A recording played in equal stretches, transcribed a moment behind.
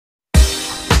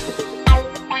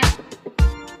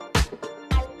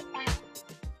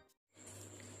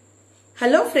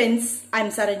Hello friends, I am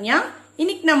Saranya.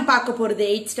 இன்னைக்கு நம்ம பார்க்க போறது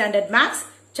 8th standard maths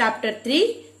chapter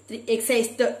 3 exercise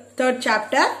 3rd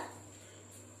chapter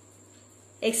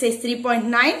exercise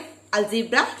 3.9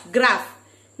 algebra graph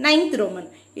 9th roman.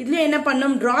 இதுல என்ன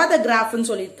பண்ணோம் draw the graph னு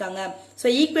சொல்லிருக்காங்க. So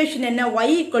equation என்ன y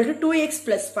equal to 2x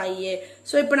plus 5a.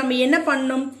 So இப்போ நம்ம என்ன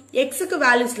பண்ணனும் x க்கு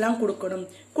values எல்லாம் கொடுக்கணும்.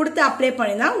 கொடுத்து அப்ளை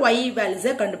பண்ணி தான் y values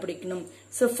கண்டுபிடிக்கணும்.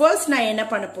 So first நான் என்ன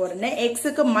பண்ண போறேன்னா x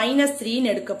க்கு -3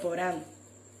 ன்னு எடுக்க போறேன்.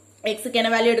 x க்கு என்ன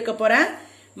வேல்யூ எடுக்க போறேன்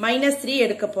 -3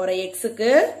 எடுக்க போறேன் x க்கு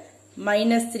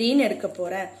 -3 ன்னு எடுக்க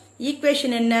போறேன்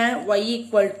ஈக்குவேஷன் என்ன y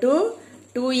equal to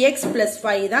 2x plus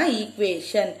 5 தான்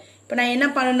ஈக்குவேஷன் இப்போ நான் என்ன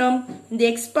பண்ணனும் இந்த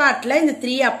x பார்ட்ல இந்த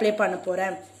 3 அப்ளை பண்ண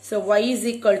போறேன் so y is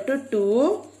equal to 2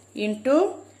 into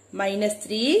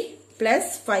 -3 plus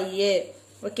 5a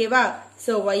ஓகேவா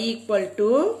so y equal to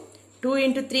 2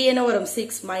 into 3 என்ன வரும்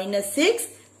 6 -6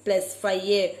 plus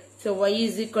 5a so y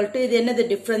is equal to இது என்னது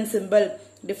difference symbol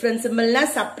difference symbol na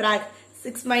subtract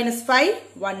 6 minus 5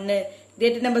 1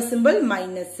 greater number symbol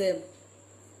minus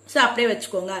so அப்படியே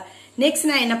வெச்சுக்கோங்க next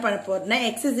நான் என்ன பண்ண போறேன்னா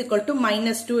x is equal to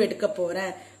 -2 எடுக்க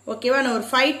போறேன் ஓகேவா நான் ஒரு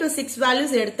 5 to 6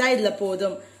 values எடுத்தா இதுல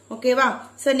போதும் ஓகேவா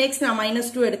so next நான்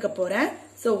 -2 எடுக்க போறேன்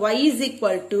so y is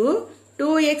equal to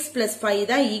 2x plus 5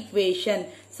 தான் equation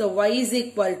so y is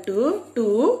equal to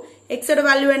 2 x ஓட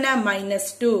வேல்யூ என்ன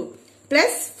 -2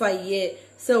 plus 5a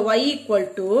so y equal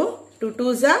to 2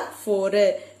 2s are 4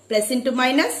 plus into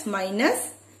minus minus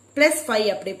plus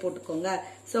 5 அப்படியே போட்டுக்கோங்க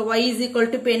so y is equal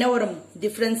to என்ன வரும்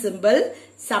difference symbol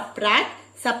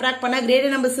subtract பண்ணா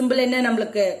greater number symbol என்ன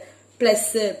நமக்கு plus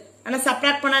ஆனா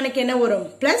subtract பண்ணா எனக்கு என்ன வரும்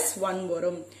plus 1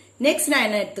 வரும் next நான்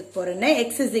என்ன எடுத்துக்க போறேன்னா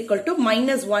x is equal to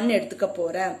 -1 எடுத்துக்க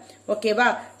போறேன் ஓகேவா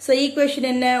so equation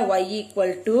என்ன y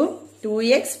equal to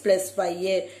 2x plus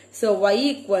 5a so y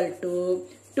equal to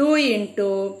 2 into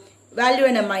value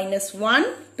என்ன -1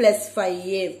 plus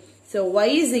 5a so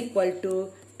y is equal to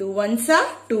 2 ones are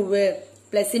 2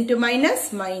 plus into minus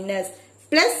minus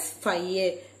plus 5a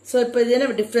so இப்போ இது என்ன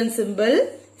difference symbol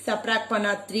subtract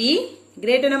பண்ணா 3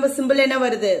 greater number symbol என்ன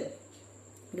வருது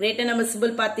greater number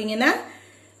symbol பாத்தீங்கன்னா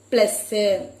plus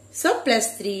so plus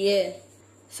 3a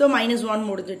so -1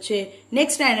 முடிஞ்சிருச்சு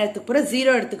next நான் என்ன எடுத்துக்க போறேன்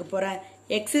 0 எடுத்துக்க போறேன்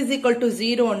x is equal to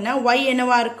 0 ன்னா y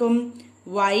என்னவா இருக்கும்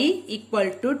y equal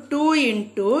to 2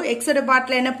 into x ஓட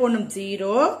பார்ட்ல என்ன போடணும்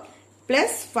 0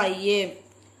 plus 5a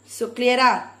so clear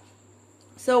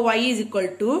so y is equal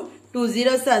to 2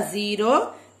 zeros are 0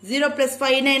 0 plus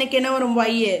 5 னா எனக்கு என்ன வரும்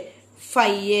y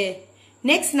 5a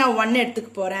next நான் 1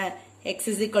 எடுத்துக்க போறேன் x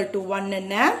is equal to 1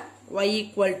 ன்னா y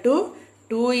equal to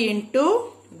 2 into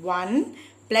 1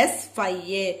 plus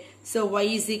 5a so y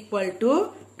is equal to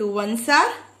 2 ones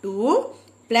are 2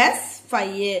 plus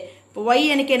 5a இப்போ y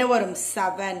எனக்கு என்ன வரும்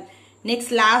 7 next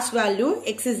last value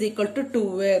x is equal to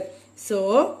 2 so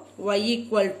y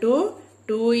equal to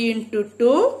 2 into 2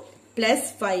 plus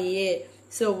 5a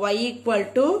so y equal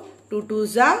to 2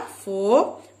 2s are 4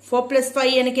 4 plus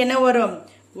 5 எனக்கு என்ன வரும்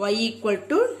y equal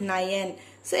to 9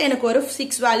 so எனக்கு ஒரு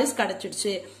 6 values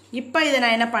கிடைச்சிடுச்சு இப்போ இத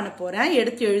நான் என்ன பண்ண போறேன்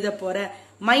எடுத்து எழுத போறேன்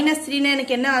 -3 னா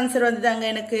எனக்கு என்ன ஆன்சர் வந்ததாங்க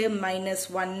எனக்கு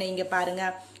 -1 இங்க பாருங்க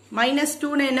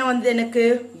 -2 னா என்ன வந்து எனக்கு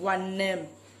 1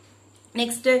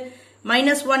 next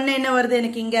 -1 என்ன வருது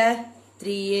எனக்கு இங்க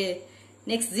 3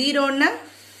 next 0 ன்னா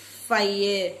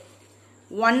 5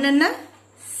 1 ன்னா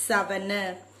 7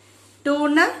 2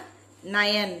 ன்னா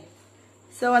 9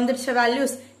 so வந்துருச்ச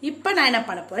values இப்போ நான் என்ன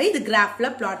பண்ண போறேன் இது கிராஃப்ல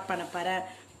plot பண்ண போறேன்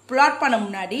plot பண்ண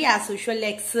முன்னாடி as usual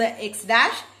x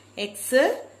dash x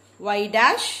y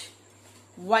dash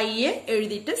y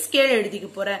எழுதிட்டு ஸ்கேல் எழுதிக்க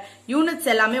போறேன்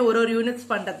யூனிட்ஸ் எல்லாமே ஒரு யூனிட்ஸ்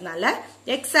பண்றதுனால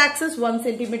x axis 1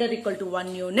 cm equal to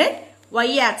 1 unit y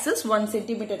axis 1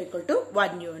 cm equal to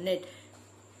 1 unit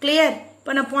clear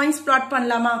இப்போ நான் பாயிண்ட்ஸ் plot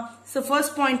பண்ணலாமா so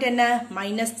first point என்ன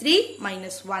 -3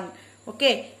 -1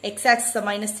 okay x axis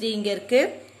 -3 இங்க இருக்கு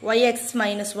y axis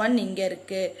 -1 இங்க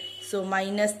இருக்கு so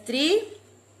 -3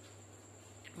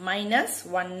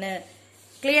 -1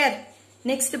 clear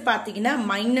next பாத்தீங்கன்னா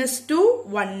 -2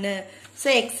 1 so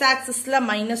x axisல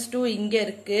 -2 இங்க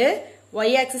இருக்கு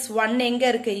y axis 1 எங்க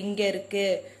இருக்கு இங்க இருக்கு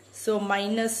so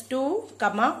 -2,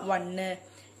 1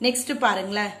 next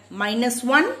பாருங்களேன்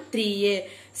 -1 3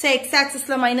 so x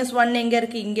axisல -1 எங்க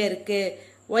இருக்கு இங்க இருக்கு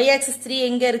y axis 3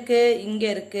 எங்க இருக்கு இங்க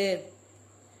இருக்கு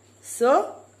so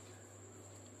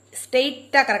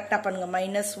ஸ்ட்ரைட்டா கரெக்ட்டா பண்ணுங்க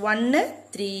 -1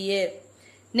 3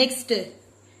 next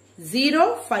 0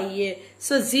 5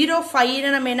 so 0 5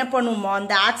 னா நம்ம என்ன பண்ணுவோம்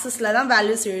அந்த ஆக்சிஸ்ல தான்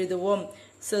வேல்யூஸ் எழுதுவோம்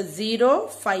so 0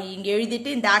 5 இங்க எழுதிட்டு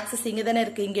இந்த ஆக்சிஸ் இங்க தான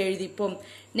இருக்கு இங்க எழுதிப்போம்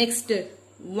next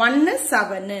 1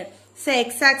 7 so x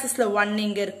axisல 1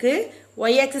 இங்க இருக்கு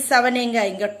y axis 7 எங்க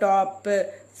இங்க டாப்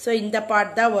so இந்த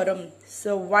பார்ட் தான் வரும்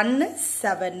so 1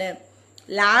 7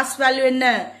 லாஸ்ட் வேல்யூ என்ன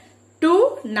 2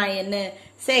 9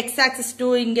 சோ x axis 2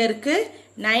 இங்க இருக்கு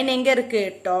 9 எங்க இருக்கு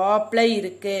டாப்ல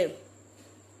இருக்கு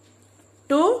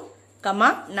 2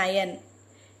 9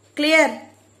 கிளியர்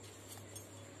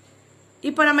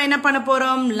இப்போ நம்ம என்ன பண்ண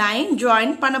போறோம் லைன்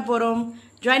ஜாயின் பண்ண போறோம்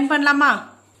ஜாயின் பண்ணலாமா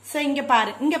சோ இங்க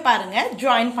பாருங்க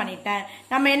ஜாயின் பண்ணிட்டேன்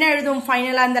நம்ம என்ன எழுதும்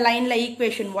ஃபைனலா அந்த லைன்ல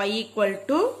equation y equal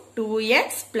to 2x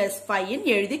plus 5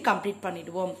 ன்னு எழுதி கம்ப்ளீட்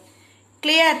பண்ணிடுவோம்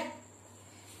கிளியர்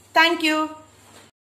Thank you.